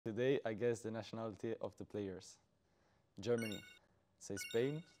Today, I guess the nationality of the players. Germany. Say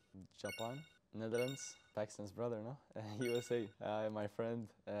Spain, Japan, Netherlands, Pakistan's brother, no? USA. My friend,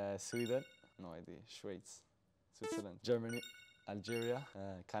 Sweden. No idea. Schweiz. Switzerland. Germany. Algeria.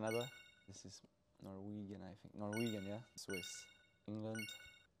 Canada. This is Norwegian, I think. Norwegian, yeah? Swiss. England.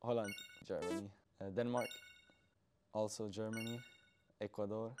 Holland. Germany. Denmark. Also Germany.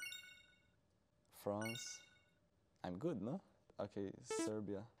 Ecuador. France. I'm good, no? Okay,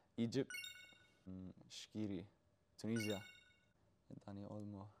 Serbia. Egypt. Shkiri. Tunisia. Dani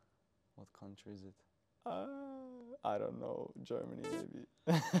Olmo. What country is it? I don't know. Germany, maybe.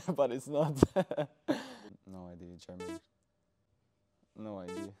 But it's not. No idea. Germany. No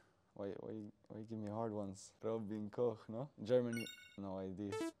idea. Why give me hard ones? Robin Koch, no? Germany. No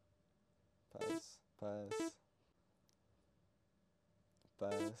idea. Pass.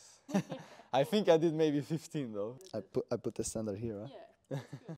 I think I did maybe 15 though. I put the standard here, huh? Yeah, that's good.